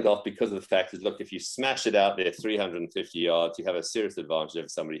 It's hard in golf because of the fact that, look, if you smash it out there 350 yards, you have a serious advantage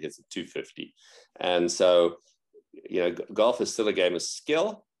if somebody hits it 250. And so, you know, golf is still a game of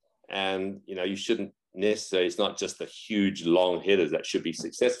skill, and, you know, you shouldn't necessarily, it's not just the huge long hitters that should be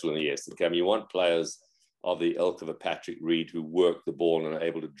successful in the years to come. You want players of the ilk of a Patrick Reed who work the ball and are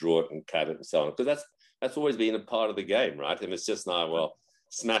able to draw it and cut it and so on. Because that's always been a part of the game, right? And it's just now, well,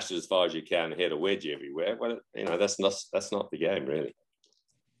 smash it as far as you can, hit a wedge everywhere. Well, you know, that's not the game, really.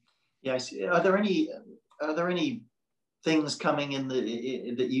 Yeah, I see. Are there any things coming in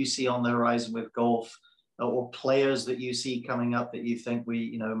that you see on the horizon with golf, or players that you see coming up that you think we,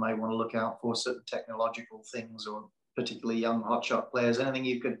 you know, might want to look out for, certain technological things, or particularly young hotshot players? Anything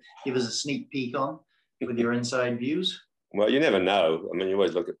you could give us a sneak peek on with your inside views? Well, you never know. I mean, you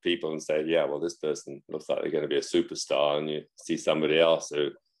always look at people and say, yeah, well, this person looks like they're going to be a superstar, and you see somebody else who,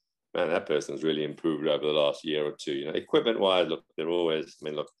 man, that person's really improved over the last year or two. You know, equipment-wise, look, they're always,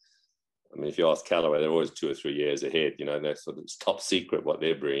 I mean, if you ask Callaway, they're always 2 or 3 years ahead, you know, and they're sort of, it's top secret what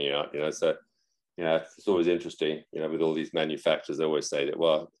they're bringing out, you know. So, you know, it's always interesting, you know, with all these manufacturers, they always say that,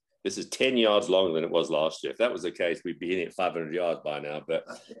 well, this is 10 yards longer than it was last year. If that was the case, we'd be hitting it 500 yards by now. But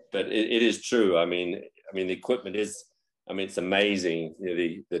it is true. I mean, the equipment is, I mean, it's amazing, you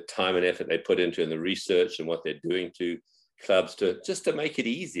know, the time and effort they put into, and the research and what they're doing to clubs to make it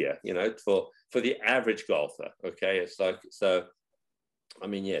easier, you know, for the average golfer. Okay. It's like, so, I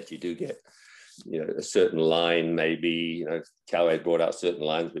mean, yes, you do get, you know, a certain line, maybe, you know, Callaway brought out certain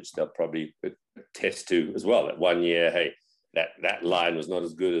lines, which they'll probably test to as well. That 1 year, hey, that line was not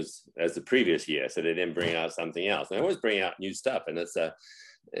as good as the previous year. So they then bring out something else. They always bring out new stuff, and it's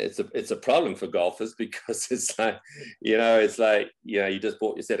a problem for golfers, because it's like, it's like, you just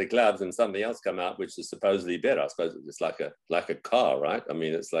bought your set of gloves and something else come out which is supposedly better. I suppose it's like a car, right? I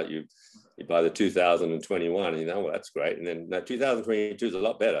mean, it's like you buy the 2021 and well, that's great, and then 2022 is a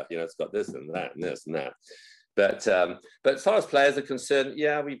lot better. It's got this and that and this and that. But as far as players are concerned,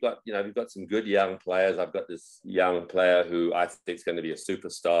 we've got some good young players. I've got this young player who I think is going to be a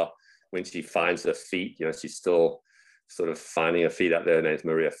superstar when she finds her feet. She's still sort of finding her feet up there. Her name's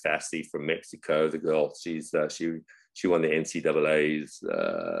Maria Fassi from Mexico. The girl, she won the NCAA's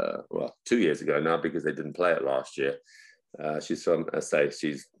 2 years ago now, because they didn't play it last year. She's from,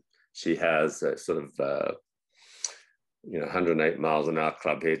 she has a sort of 108 miles an hour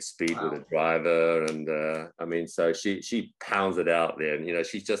club head speed with a driver, and I mean, so she pounds it out there, and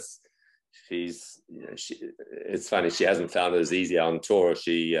it's funny, she hasn't found it as easy on tour as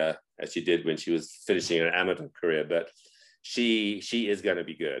she did when she was finishing her amateur career, but she is going to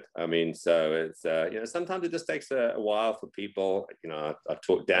be good. I mean, so it's sometimes it just takes a while for people. I've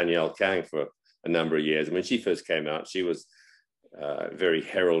taught Danielle Kang for a number of years, and when she first came out, she was a very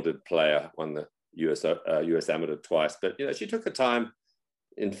heralded player, won the US Amateur twice, but she took her time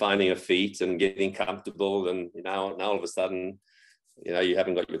in finding her feet and getting comfortable, and now all of a sudden, you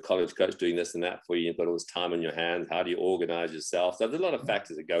haven't got your college coach doing this and that for you. You've got all this time on your hands. How do you organize yourself? So there's a lot of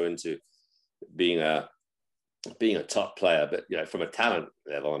factors that go into being a top player, but from a talent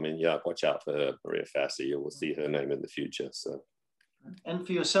level, I mean, watch out for her, Maria Fassi. You will see her name in the future. So, and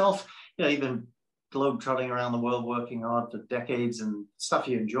for yourself, you've been globetrotting around the world, working hard for decades, and stuff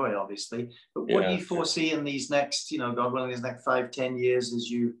you enjoy, obviously. But what do you foresee in these next, God willing, these next 5-10 years as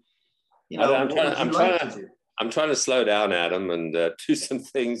I'm trying to slow down, Adam, and do some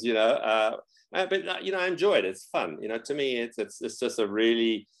things, but I enjoy it. It's fun. To me, it's just a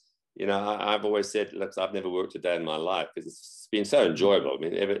really, I've always said, look, I've never worked a day in my life, because it's been so enjoyable. I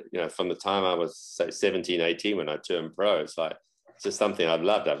mean, from the time I was, say, 17, 18, when I turned pro, it's just something I've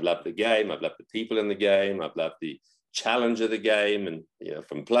loved. I've loved the game. I've loved the people in the game. I've loved the challenge of the game, and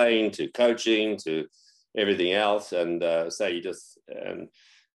from playing to coaching to everything else. And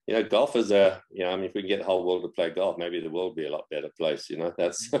golfers are, I mean, if we can get the whole world to play golf, maybe the world will be a lot better place.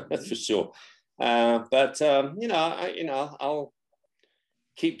 That's for sure. I'll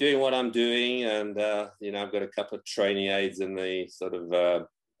keep doing what I'm doing, and I've got a couple of training aids in the sort of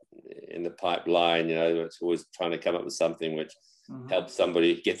in the pipeline. It's always trying to come up with something which helps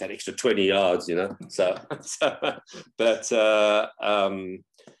somebody get that extra 20 yards. And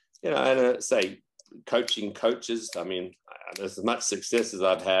say coaching coaches. I mean, as much success as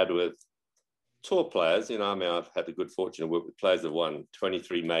I've had with tour players, I've had the good fortune to work with players that won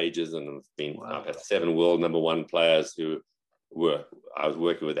 23 majors, and I've had 7 world number 1 players who I was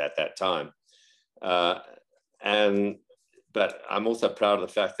working with at that time. But I'm also proud of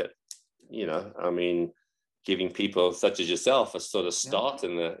the fact that, giving people such as yourself a sort of start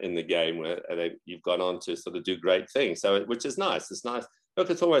in the game where you've gone on to sort of do great things. So, which is nice. It's nice.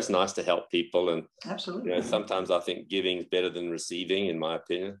 Look, it's always nice to help people, and absolutely. Sometimes I think giving is better than receiving, in my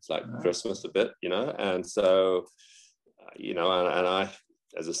opinion. It's like Christmas a bit, and so, and I,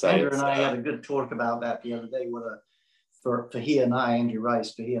 as I say, Andrew and I had a good talk about that the other day. For he and I, Andrew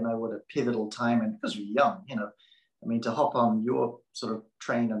Rice, for he and I, what a pivotal time, and because we're young, I mean, to hop on your sort of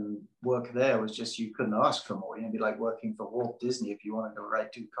train and work there was just, you couldn't ask for more. It'd be like working for Walt Disney if you wanted to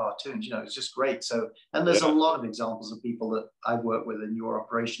write 2 cartoons. It's just great. So, and there's a lot of examples of people that I've worked with in your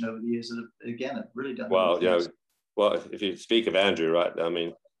operation over the years that have really done. Well, well, if you speak of Andrew, right? I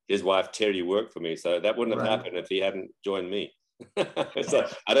mean, his wife Terry worked for me, so that wouldn't have happened if he hadn't joined me. So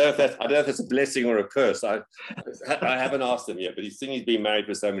I don't know if it's a blessing or a curse. I haven't asked him yet, but he's been married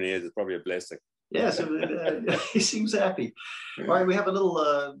for so many years. It's probably a blessing. Yeah, so he seems happy. All right, we have a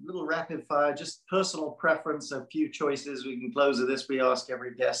little rapid fire, just personal preference, a few choices. We can close with this. We ask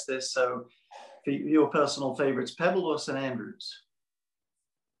every guest this. So, for your personal favorites, Pebble or St Andrews?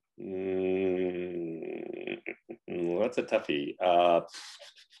 That's a toughie.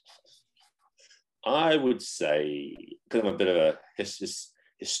 I would say, because I'm a bit of a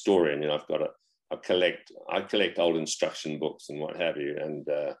historian, I collect old instruction books and what have you, and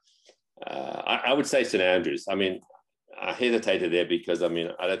I would say St Andrews. I mean, I hesitated there because I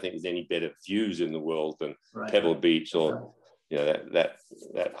don't think there's any better views in the world than Pebble Beach or that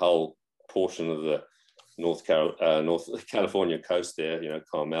whole portion of the North California coast there,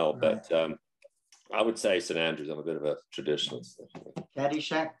 Carmel. Right. But I would say St Andrews. I'm a bit of a traditionalist.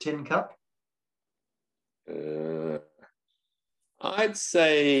 Caddyshack, Tin Cup? I'd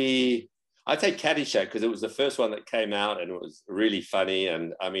say I'd say Caddyshack because it was the first one that came out and it was really funny.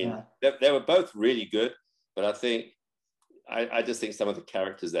 And I mean, they were both really good, but I think I just think some of the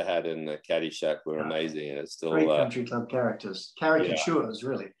characters they had in Caddyshack were amazing, and it's still great country club characters, caricatures,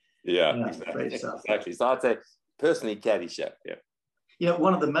 really. Yeah, exactly. Great stuff. Exactly. So I'd say personally Caddyshack. Yeah. You know,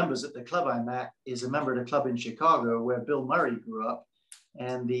 one of the members at the club I'm at is a member of the club in Chicago where Bill Murray grew up.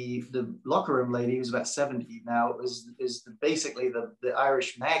 And the locker room lady, who's about 70 now, is basically the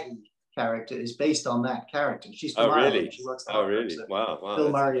Irish Maggie character is based on that character. She's from Ireland. She works really? So wow. Bill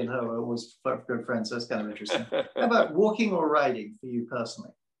Murray and her are always good friends, so it's kind of interesting. How about walking or riding for you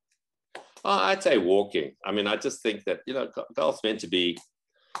personally? I'd say walking. I mean, I just think that, you know, golf's meant to be,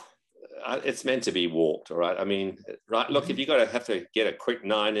 it's meant to be walked, all right? I mean, right, look, if you have to get a quick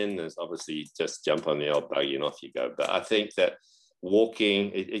 9 in, there's obviously just jump on the old buggy and off you go. But I think that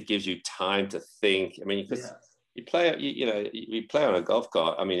walking, it gives you time to think. I mean, because you play, you play on a golf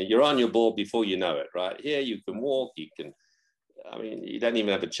cart. I mean, you're on your ball before you know it, right? Here you can walk, you can, I mean, you don't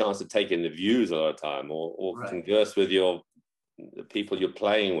even have a chance to take in the views a lot of time or converse with the people you're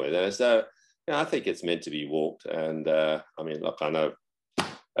playing with. And so, you know, I think it's meant to be walked. And I mean, look, I know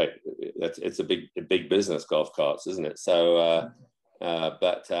it's a big business, golf carts, isn't it? So,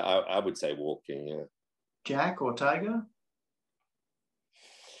 but I would say walking, yeah. Jack or Tiger?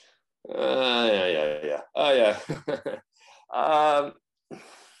 Yeah. Oh, yeah.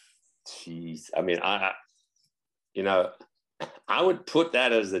 Geez. I mean, I would put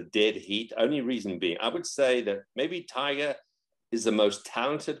that as a dead heat. Only reason being, I would say that maybe Tiger is the most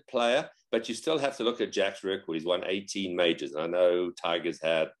talented player, but you still have to look at Jack's record. He's won 18 majors. And I know Tiger's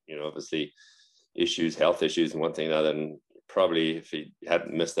had, you know, obviously health issues and one thing or another, and probably if he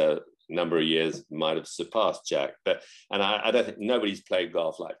hadn't missed a number of years might have surpassed Jack. And I don't think nobody's played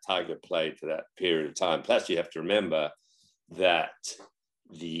golf like Tiger played for that period of time. Plus you have to remember that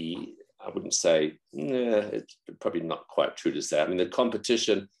I wouldn't say, it's probably not quite true to say. I mean, the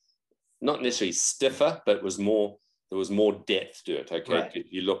competition, not necessarily stiffer, but there was more depth to it. Okay. Right.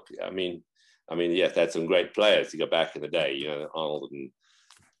 If you look, I mean, yes, they had some great players to go back in the day, you know, Arnold and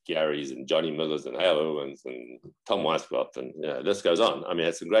Gary's and Johnny Miller's and Hale Owens and Tom Weisskopf, and you know, this goes on. I mean,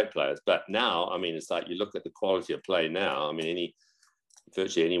 it's some great players, but now, I mean, it's like you look at the quality of play now. I mean,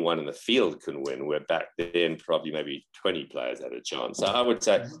 virtually anyone in the field can win. Where back then, probably maybe 20 players had a chance. So I would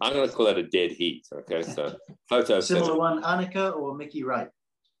say I'm going to call that a dead heat. Okay, so photo similar one, Annika or Mickey Wright?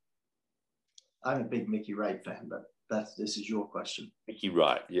 I'm a big Mickey Wright fan, but this is your question. Mickey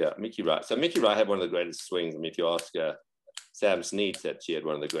Wright, yeah, Mickey Wright. So Mickey Wright had one of the greatest swings. I mean, if you ask Sam Snead, said she had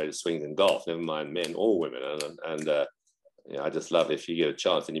one of the greatest swings in golf, never mind men or women. And you know, I just love if you get a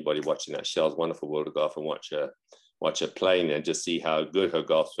chance, anybody watching that Shell's Wonderful World of Golf and watch her playing and just see how good her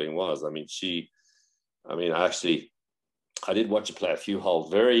golf swing was. I mean, I did watch her play a few holes.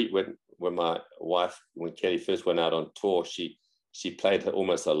 When my wife, when Kelly first went out on tour, she played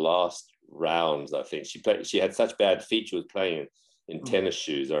almost her last rounds. I think she had such bad feet. She was playing in tennis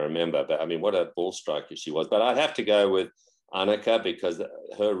shoes, I remember. But I mean, what a ball striker she was. But I'd have to go with Annika because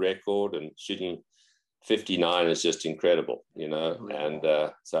her record and shooting 59 is just incredible, you know. And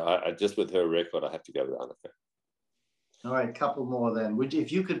so I just with her record, I have to go with Annika. All right, a couple more then.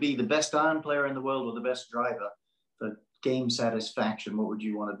 If you could be the best iron player in the world or the best driver for game satisfaction, what would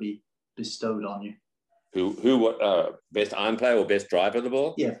you want to be bestowed on you? What best iron player or best driver of the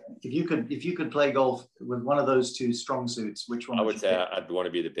ball? Yeah, if you could play golf with one of those two strong suits, which one? I would say I'd want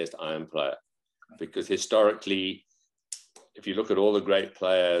to be the best iron player, because historically, if you look at all the great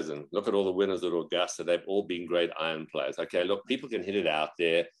players and look at all the winners at Augusta, they've all been great iron players. Okay, look, people can hit it out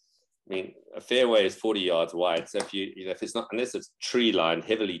there. I mean, a fairway is 40 yards wide. So if it's not, unless it's tree lined,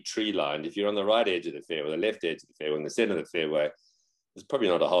 heavily tree lined, if you're on the right edge of the fairway, the left edge of the fairway, in the center of the fairway, there's probably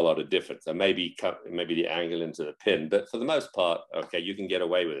not a whole lot of difference. So maybe the angle into the pin, but for the most part, okay, you can get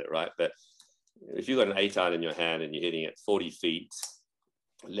away with it, right? But if you've got an 8-iron in your hand and you're hitting it 40 feet,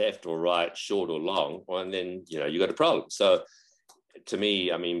 left or right, short or long, well, and then you got a problem. So to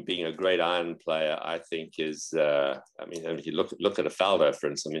me, I mean, being a great iron player, I think is, if you look at Faldo, for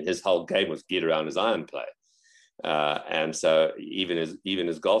instance, I mean, his whole game was geared around his iron play. And so even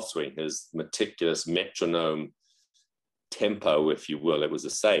his golf swing, his meticulous metronome tempo, if you will, it was the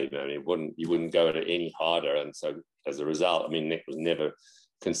same. I mean, you wouldn't go at it any harder. And so as a result, I mean, Nick was never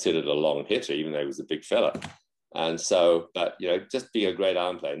considered a long hitter, even though he was a big fella. And so, but, just being a great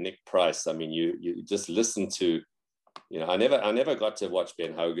iron player, Nick Price, I mean, you just listen to, I never got to watch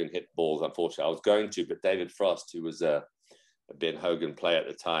Ben Hogan hit balls, unfortunately. I was going to, but David Frost, who was a Ben Hogan player at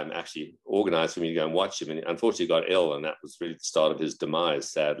the time, actually organized for me to go and watch him. And unfortunately got ill, and that was really the start of his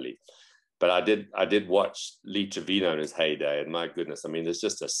demise, sadly. but I did watch Lee Trevino in his heyday, and my goodness, I mean, there's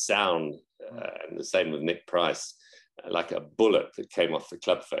just a sound, and the same with Nick Price, like a bullet that came off the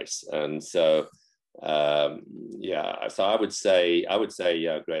club face. And so, yeah, so I would say,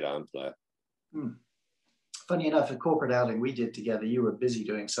 yeah, great iron player. Funny enough, a corporate outing we did together, you were busy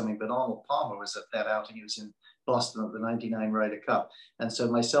doing something, but Arnold Palmer was at that outing. He was in Boston at the '99 Ryder Cup. And so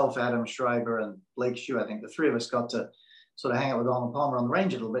myself, Adam Schreiber, and Blake Shue, I think the three of us got to sort of hang out with Arnold Palmer on the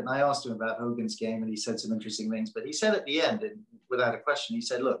range a little bit. And I asked him about Hogan's game, and he said some interesting things. But he said at the end, and without a question, he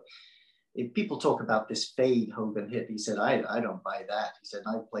said, look, if people talk about this fade Hogan hit, he said, I don't buy that. He said,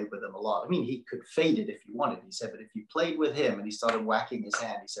 I've played with him a lot. I mean, he could fade it if he wanted. He said, but if you played with him and he started whacking his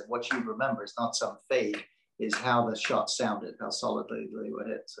hand, he said, what you remember is not some fade, is how the shot sounded, how solidly they were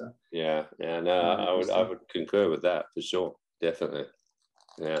hit. So yeah, no, I would concur with that for sure, definitely.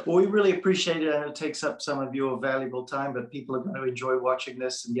 Yeah. Well, we really appreciate it. I know it takes up some of your valuable time, but people are going to enjoy watching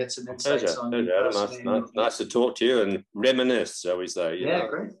this and get some insights on you. Nice to talk to you and reminisce, shall we say. Yeah,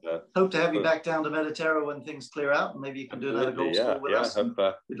 great. Hope to have you back down to Mediterra when things clear out, and maybe you can do another golf school with us. Hope,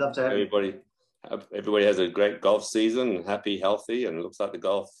 we'd love to have everybody has a great golf season, happy, healthy, and it looks like the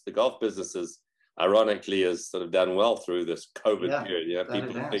golf business is, ironically, has sort of done well through this COVID period. You know,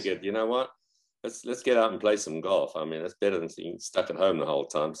 people figured, you know what? Let's get out and play some golf. I mean, that's better than being stuck at home the whole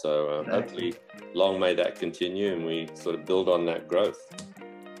time. So hopefully, long may that continue, and we sort of build on that growth.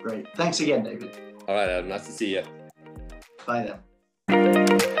 Great. Thanks again, David. All right, Adam. Nice to see you. Bye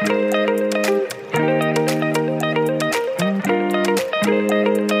then.